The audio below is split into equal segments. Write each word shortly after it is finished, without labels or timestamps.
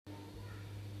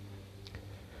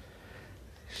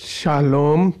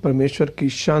Shalom. परमेश्वर की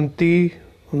शांति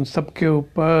उन सब के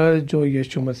ऊपर जो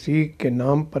यीशु मसीह के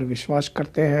नाम पर विश्वास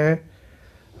करते हैं,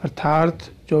 अर्थात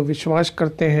जो विश्वास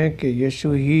करते हैं कि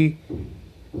यीशु ही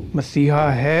मसीहा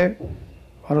है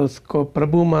और उसको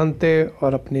प्रभु मानते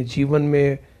और अपने जीवन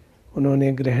में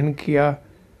उन्होंने ग्रहण किया।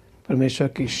 परमेश्वर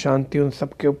की शांति उन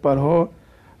सब के ऊपर हो।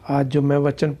 आज जो मैं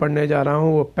वचन पढ़ने जा रहा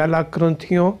हूँ वो पहला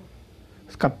कुरिन्थियों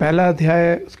उसका पहला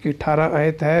अध्याय उसकी 18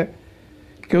 आयत है।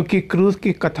 क्योंकि क्रूस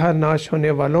की कथा नाश होने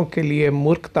वालों के लिए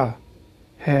मूर्खता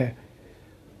है,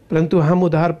 परंतु हम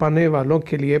उद्धार पाने वालों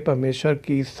के लिए परमेश्वर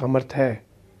की सामर्थ है।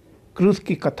 क्रूस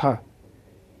की कथा,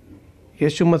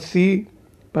 यीशु मसीह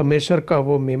परमेश्वर का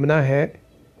वो मेमना है।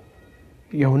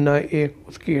 यूहन्ना 1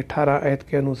 उसकी 18 आयत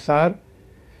के अनुसार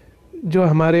जो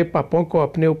हमारे पापों को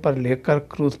अपने ऊपर लेकर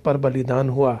क्रूस पर बलिदान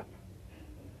हुआ,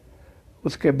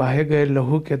 उसके बहे गए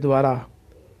लहू के द्वारा,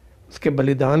 उसके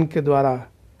बलिदान के द्वारा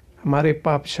हमारे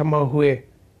पाप क्षमा हुए।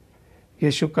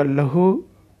 यीशु का लहू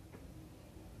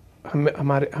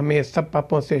हमें सब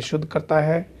पापों से शुद्ध करता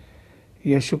है।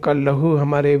 यीशु का लहू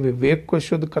हमारे विवेक को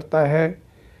शुद्ध करता है।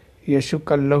 यीशु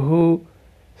का लहू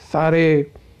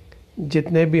सारे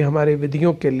जितने भी हमारे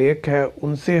विधियों के लेख हैं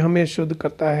उनसे हमें शुद्ध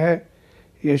करता है।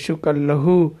 यीशु का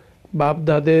लहू बाप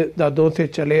दादों से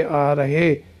चले आ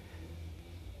रहे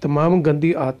तमाम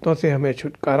गंदी आदतों से हमें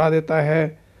छुटकारा देता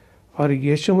है। और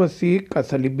यीशु मसीह का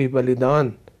सलीबी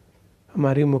बलिदान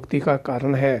हमारी मुक्ति का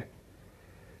कारण है।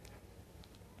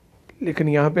 लेकिन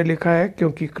यहाँ पे लिखा है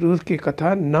क्योंकि क्रूस की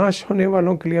कथा नाश होने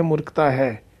वालों के लिए मूर्खता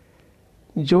है।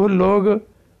 जो लोग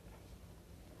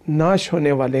नाश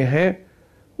होने वाले हैं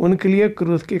उनके लिए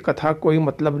क्रूस की कथा कोई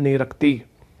मतलब नहीं रखती।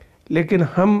 लेकिन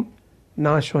हम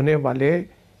नाश होने वाले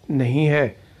नहीं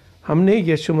हैं। हमने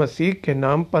यीशु मसीह के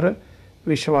नाम पर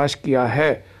विश्वास किया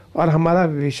है और हमारा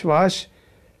विश्वास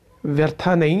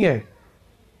व्यर्था नहीं है।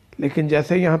 लेकिन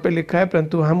जैसे यहाँ पे लिखा है,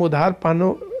 परंतु हम उद्धार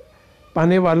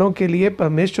पाने वालों के लिए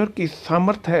परमेश्वर की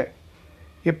सामर्थ है।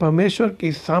 ये परमेश्वर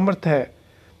की सामर्थ है।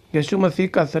 यीशु मसीह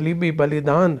का सलीबी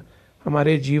बलिदान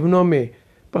हमारे जीवनों में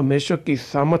परमेश्वर की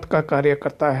सामर्थ का कार्य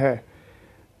करता है।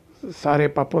 सारे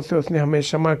पापों से उसने हमें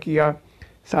क्षमा किया,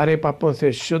 सारे पापों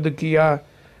से शुद्ध किया,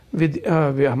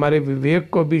 हमारे विवेक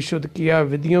को भी शुद्ध किया,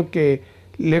 विधियों के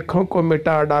लेखों को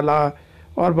मिटा डाला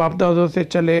और बाप दादों से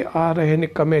चले आ रहे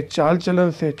निकम्मे चाल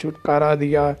चलन से छुटकारा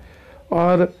दिया।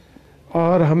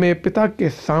 और हमें पिता के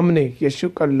सामने यीशु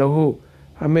का लहू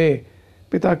हमें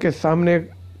पिता के सामने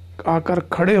आकर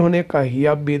खड़े होने का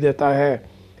हियाब भी देता है।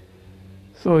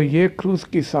 सो ये क्रूस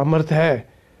की सामर्थ है।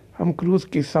 हम क्रूस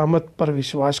की सामर्थ पर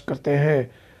विश्वास करते हैं।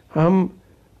 हम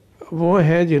वो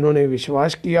हैं जिन्होंने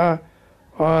विश्वास किया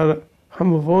और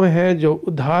हम वो हैं जो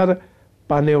उद्धार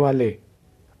पाने वाले।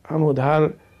 हम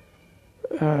उद्धार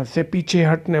से पीछे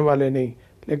हटने वाले नहीं,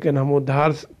 लेकिन हम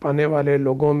उद्धार पाने वाले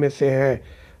लोगों में से हैं।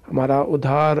 हमारा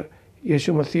उद्धार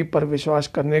यीशु मसीह पर विश्वास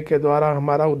करने के द्वारा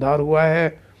हमारा उद्धार हुआ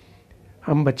है।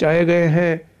 हम बचाए गए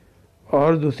हैं।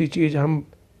 और दूसरी चीज़, हम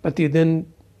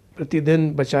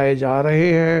प्रतिदिन बचाए जा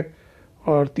रहे हैं।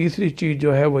 और तीसरी चीज़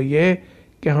जो है वो ये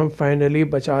कि हम फाइनली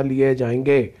बचा लिए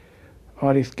जाएंगे।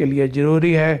 और इसके लिए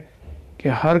ज़रूरी है कि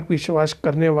हर विश्वास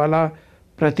करने वाला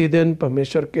प्रतिदिन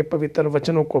परमेश्वर के पवित्र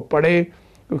वचनों को पढ़े,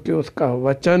 क्योंकि उसका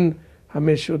वचन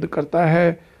हमें शुद्ध करता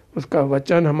है। उसका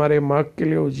वचन हमारे मार्ग के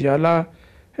लिए उजियाला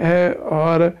है।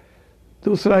 और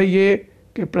दूसरा ये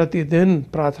कि प्रतिदिन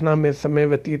प्रार्थना में समय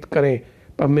व्यतीत करें,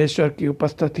 परमेश्वर की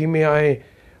उपस्थिति में आए।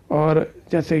 और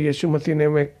जैसे यीशु मसीह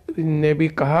ने भी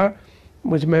कहा,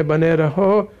 मुझ में बने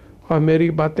रहो और मेरी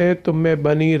बातें तुम में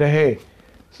बनी रहे।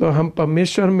 सो हम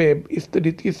परमेश्वर में इस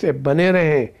रीति से बने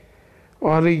रहें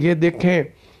और ये देखें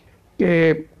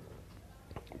कि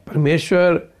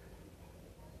परमेश्वर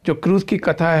जो क्रूस की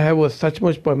कथा है वो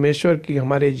सचमुच परमेश्वर की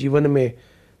हमारे जीवन में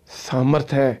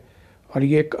सामर्थ है। और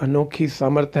ये एक अनोखी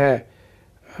सामर्थ है।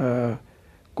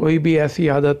 कोई भी ऐसी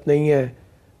आदत नहीं है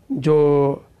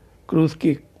जो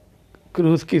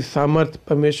क्रूस की सामर्थ,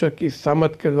 परमेश्वर की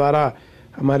सामर्थ के द्वारा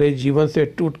हमारे जीवन से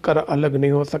टूटकर अलग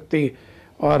नहीं हो सकती।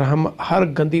 और हम हर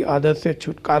गंदी आदत से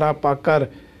छुटकारा पाकर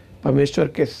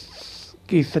परमेश्वर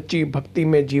की सच्ची भक्ति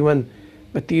में जीवन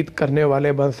व्यतीत करने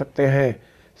वाले बन सकते हैं।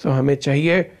 सो हमें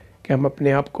चाहिए कि हम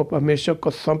अपने आप को परमेश्वर को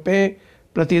सौंपें,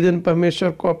 प्रतिदिन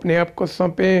परमेश्वर को अपने आप को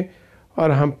सौंपें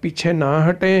और हम पीछे ना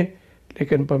हटें,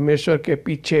 लेकिन परमेश्वर के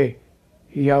पीछे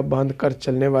या बांध कर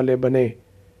चलने वाले बने।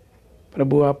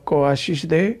 प्रभु आपको आशीष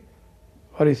दे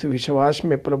और इस विश्वास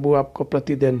में प्रभु आपको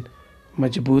प्रतिदिन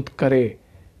मजबूत करे।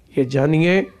 ये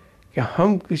जानिए कि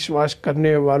हम विश्वास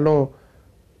करने वालों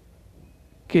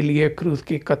के लिए क्रूस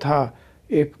की कथा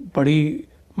एक बड़ी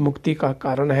मुक्ति का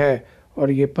कारण है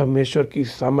और ये परमेश्वर की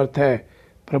सामर्थ है।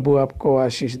 प्रभु आपको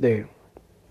आशीष दे।